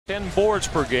10 boards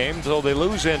per game, so they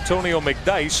lose Antonio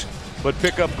McDyess, but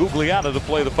pick up Gugliotta to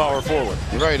play the power forward.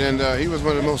 Right, and he was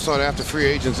one of the most sought-after free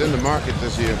agents in the market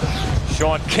this year.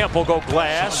 Sean Kemp will go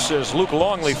glass as Luke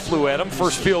Longley flew at him.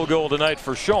 First field goal tonight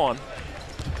for Sean.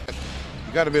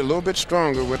 You got to be a little bit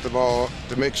stronger with the ball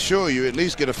to make sure you at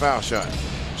least get a foul shot.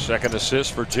 Second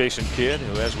assist for Jason Kidd,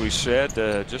 who, as we said,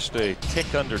 just a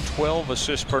tick under 12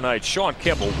 assists per night. Sean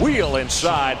Kemp will wheel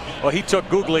inside. Well, he took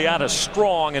Gugliotta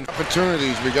strong. And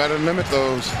opportunities, we got to limit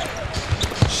those.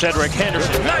 Cedric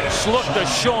Henderson, nice look to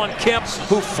Sean Kemp,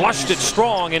 who flushed it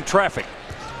strong in traffic.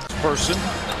 Person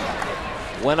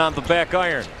went on the back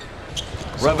iron.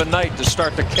 Brevin Knight to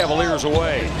start the Cavaliers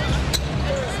away.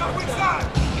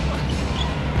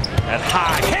 And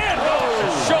high hand,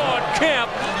 Sean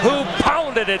Kemp, who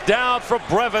pounded it down for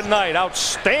Brevin Knight.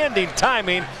 Outstanding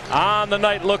timing on the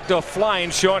night. Looked a flying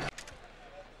Sean.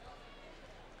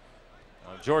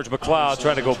 George McLeod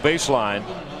trying to go baseline.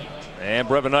 And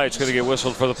Brevin Knight's going to get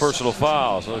whistled for the personal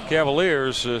foul. So the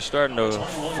Cavaliers starting to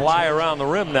fly around the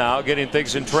rim now, getting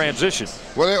things in transition.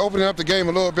 Well, they're opening up the game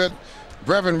a little bit.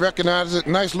 Brevin recognizes it.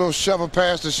 Nice little shovel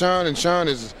pass to Sean, and Sean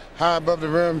is high above the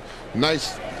rim.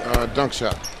 Nice dunk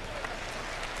shot.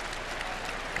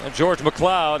 George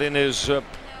McLeod in his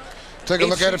take a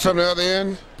look at it from the other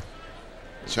end.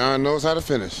 Sean knows how to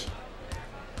finish.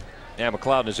 Yeah,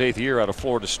 McLeod in his 8th year out of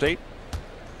Florida State.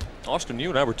 Austin, you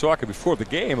and I were talking before the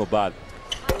game about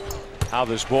how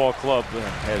this ball club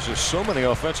has just so many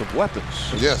offensive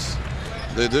weapons. Yes,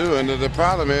 they do, and the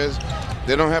problem is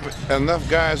they don't have enough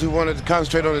guys who wanted to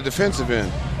concentrate on the defensive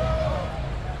end.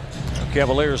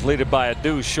 Cavaliers lead it by a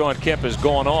deuce. Sean Kemp is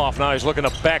going off. Now he's looking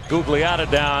to back Gugliotta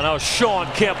down. Now Sean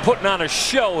Kemp putting on a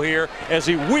show here as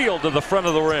he wheeled to the front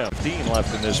of the rim. 15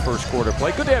 left in this first quarter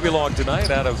play. Good to have you along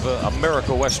tonight out of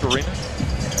America West Arena.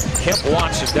 Kemp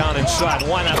wants it down inside.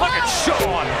 Why not? Look at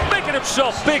Sean making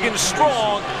himself big and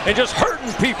strong and just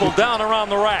hurting people down around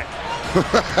the rack.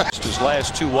 His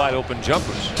last 2 wide open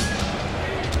jumpers.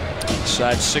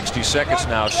 Inside 60 seconds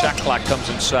now. Shot clock comes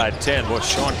inside 10. Well,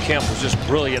 Sean Kemp was just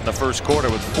brilliant in the first quarter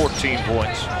with 14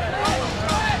 points.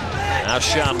 Now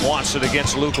Sean wants it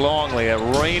against Luke Longley. A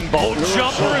rainbow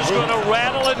jumper is going to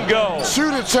rattle and go.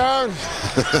 Shoot it, Sean.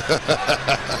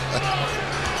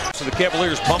 So the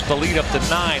Cavaliers bumped the lead up to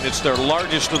 9. It's their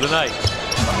largest of the night.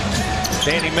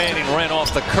 Danny Manning ran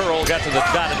off the curl, got to the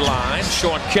dotted line.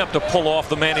 Sean Kemp to pull off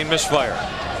the Manning misfire.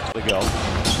 There we go.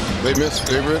 They miss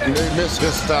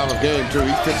his style of game, too.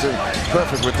 He fits in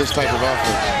perfect with this type of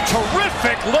offense.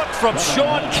 Terrific look from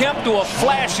Sean Kemp to a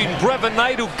flashing Brevin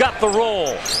Knight, who got the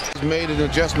roll. He's made an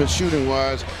adjustment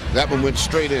shooting-wise. That one went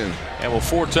straight in. And well,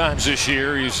 4 times this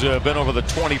year, he's been over the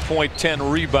 20-point,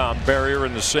 10-rebound barrier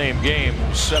in the same game.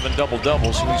 7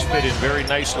 double-doubles, so he's fit in very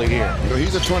nicely here. You know,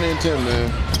 he's a 20 and 10,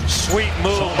 man. Sweet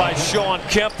move by Sean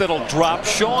Kemp that'll drop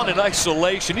Sean in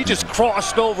isolation. He just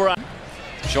crossed over.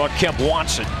 Sean Kemp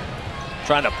wants it.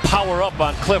 Trying to power up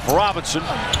on Cliff Robinson.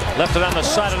 Left it on the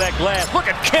side of that glass. Look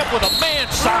at Kemp with a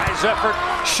man-size effort.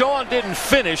 Sean didn't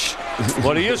finish,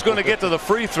 but he is going to get to the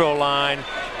free throw line.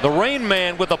 The Rain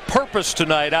Man with a purpose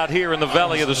tonight out here in the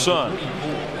Valley of the Sun.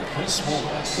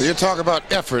 You talk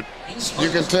about effort. You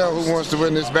can tell who wants to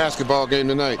win this basketball game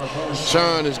tonight.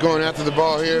 Sean is going after the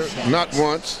ball here, not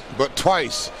once, but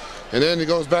twice. And then he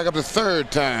goes back up the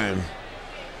 3rd time.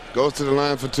 Goes to the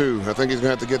line for 2. I think he's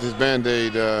going to have to get his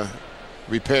Band-Aid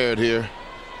repaired here.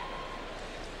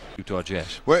 Utah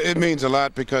Jazz. Well, it means a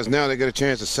lot because now they get a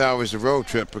chance to salvage the road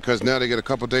trip, because now they get a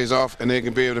couple days off and they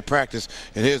can be able to practice.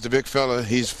 And here's the big fella.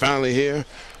 He's finally here.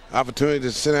 Opportunity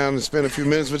to sit down and spend a few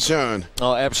minutes with Sean.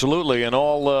 Oh, absolutely. And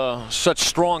all such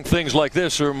strong things like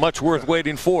this are much worth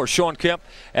waiting for. Sean Kemp,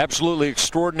 absolutely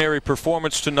extraordinary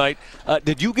performance tonight.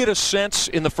 Did you get a sense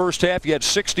in the first half? You had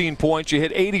 16 points. You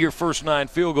hit 8 of your first 9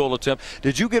 field goal attempts.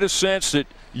 Did you get a sense that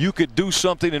you could do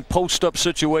something in post-up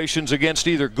situations against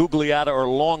either Gugliotta or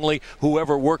Longley,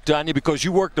 whoever worked on you? Because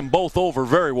you worked them both over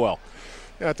very well.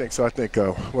 Yeah, I think so. I think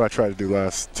what I tried to do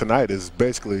tonight is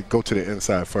basically go to the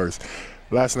inside first.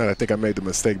 Last night, I think I made the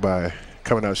mistake by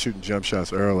coming out shooting jump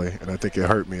shots early, and I think it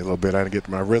hurt me a little bit. I didn't get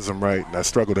my rhythm right, and I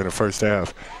struggled in the first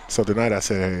half. So tonight I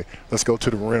said, hey, let's go to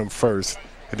the rim first,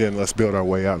 and then let's build our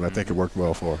way out, and I think it worked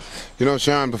well for us. You know,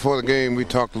 Sean, before the game, we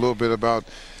talked a little bit about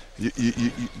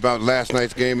about last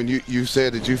night's game, and you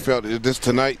said that you felt that this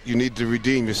tonight you need to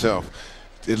redeem yourself.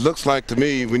 It looks like to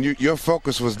me when your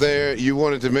focus was there, you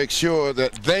wanted to make sure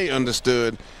that they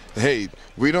understood, hey,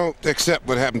 we don't accept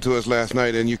what happened to us last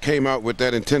night, and you came out with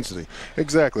that intensity.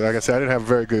 Exactly. Like I said, I didn't have a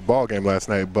very good ball game last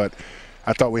night, but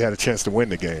I thought we had a chance to win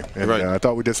the game. And right. I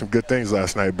thought we did some good things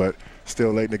last night, but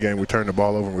still late in the game we turned the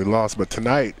ball over and we lost. But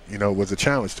tonight, you know, was a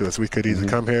challenge to us. We could either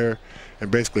come here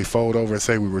and basically fold over and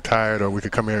say we were tired, or we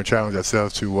could come here and challenge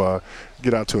ourselves to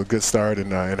get out to a good start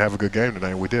and have a good game tonight,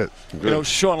 and we did. You know,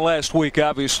 Sean, last week,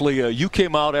 obviously, you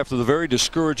came out after the very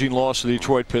discouraging loss to the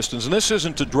Detroit Pistons, and this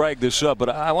isn't to drag this up, but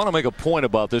I want to make a point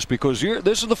about this because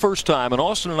this is the first time, and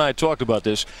Austin and I talked about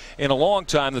this, in a long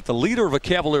time that the leader of a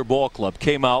Cavalier ball club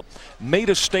came out, made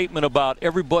a statement about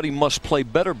everybody must play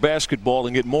better basketball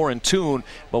and get more in tune.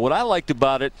 But what I liked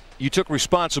about it, you took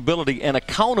responsibility and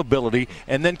accountability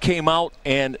and then came out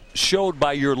and showed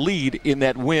by your lead in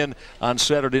that win on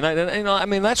Saturday night. And, you know, I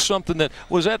mean, that's something that,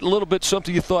 was that a little bit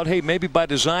something you thought, hey, maybe by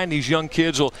design these young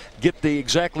kids will get the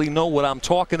exactly know what I'm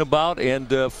talking about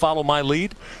and follow my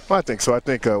lead? Well, I think so. I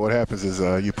think what happens is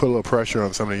you put a little pressure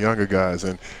on some of the younger guys,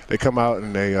 and they come out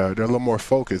and they're a little more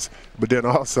focused. But then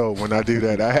also when I do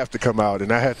that, I have to come out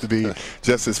and I have to be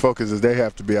just as focused as they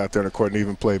have to be out there in the court and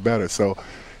even play better. So,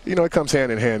 you know, it comes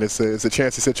hand in hand. It's a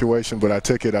chancy situation, but I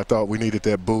took it. I thought we needed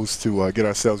that boost to get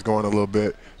ourselves going a little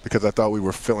bit because I thought we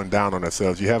were feeling down on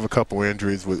ourselves. You have a couple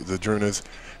injuries with the Drunas,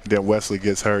 then Wesley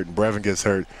gets hurt and Brevin gets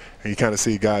hurt, and you kind of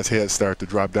see guys' heads start to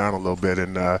drop down a little bit.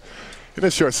 And in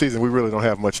this short season, we really don't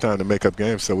have much time to make up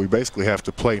games, so we basically have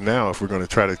to play now if we're going to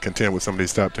try to contend with some of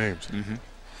these top teams. Mm-hmm.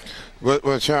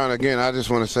 Well, Sean, again, I just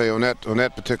want to say on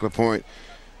that particular point,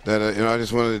 that you know, I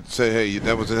just wanted to say, hey,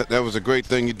 that was a great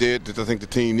thing you did. I think the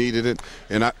team needed it,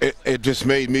 and it just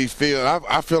made me feel.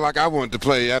 I feel like I wanted to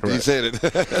play after you said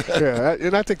it. Yeah,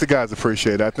 and I think the guys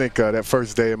appreciate it. I think that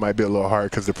first day it might be a little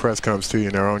hard because the press comes to you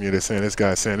and they're on you. They're saying this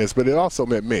guy's saying this, but it also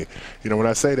meant me. You know, when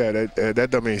I say that, that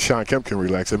doesn't mean Sean Kemp can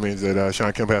relax. It means that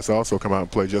Sean Kemp has to also come out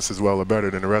and play just as well or better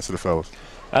than the rest of the fellas.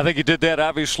 I think you did that,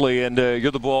 obviously, and you're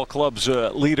the ball club's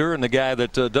leader and the guy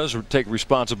that does take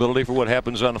responsibility for what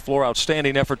happens on the floor.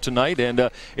 Outstanding effort tonight, and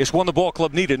it's one the ball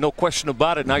club needed, no question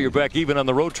about it. Now you're back even on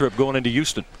the road trip going into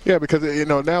Houston. Yeah, because, you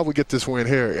know, now we get this win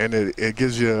here, and it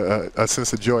gives you a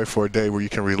sense of joy for a day where you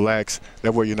can relax.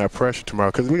 That way you're not pressured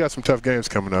tomorrow, because we got some tough games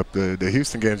coming up. The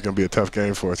Houston game is going to be a tough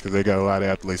game for us because they got a lot of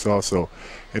athletes also.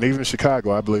 And even in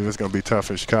Chicago, I believe it's going to be tough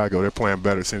in Chicago. They're playing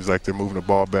better. It seems like they're moving the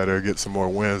ball better, getting some more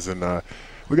wins, and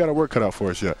we got our work cut out for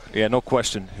us yet. Yeah, no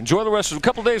question. Enjoy the rest of a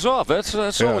couple of days off. That's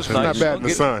always nice. It's not bad in the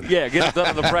sun. Yeah, get it done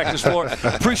on the practice floor.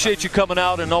 Appreciate you coming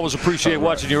out and always appreciate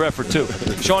watching your effort, too.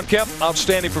 Sean Kemp,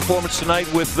 outstanding performance tonight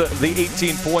with the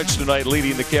 18 points tonight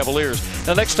leading the Cavaliers.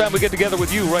 Now, next time we get together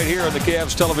with you right here on the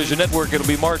Cavs Television Network, it'll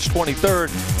be March 23rd,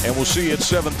 and we'll see you at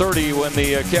 7:30 when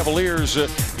the Cavaliers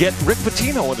get Rick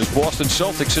Pitino and his Boston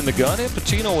Celtics in the gun. And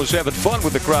Pitino was having fun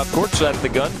with the crowd courtside at the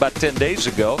gun about 10 days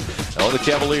ago. Now, the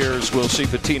Cavaliers will see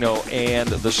Pitino and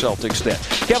the Celtics then.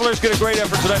 Cavaliers get a great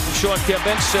effort tonight from Sean Kemp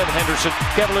and Seth Henderson.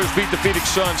 Cavaliers beat the Phoenix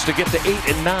Suns to get to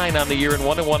 8-9 on the year and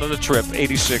 1-1 on the trip,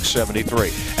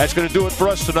 86-73. That's going to do it for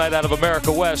us tonight out of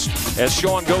America West. As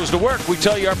Sean goes to work, we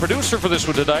tell you our producer for this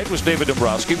one tonight was David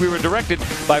Dombrowski. We were directed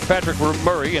by Patrick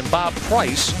Murray, and Bob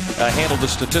Price handled the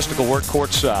statistical work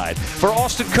courtside. For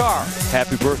Austin Carr,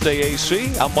 happy birthday,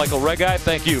 AC. I'm Michael Regai.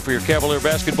 Thank you for your Cavalier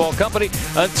basketball company.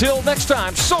 Until next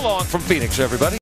time, so long from Phoenix, everybody.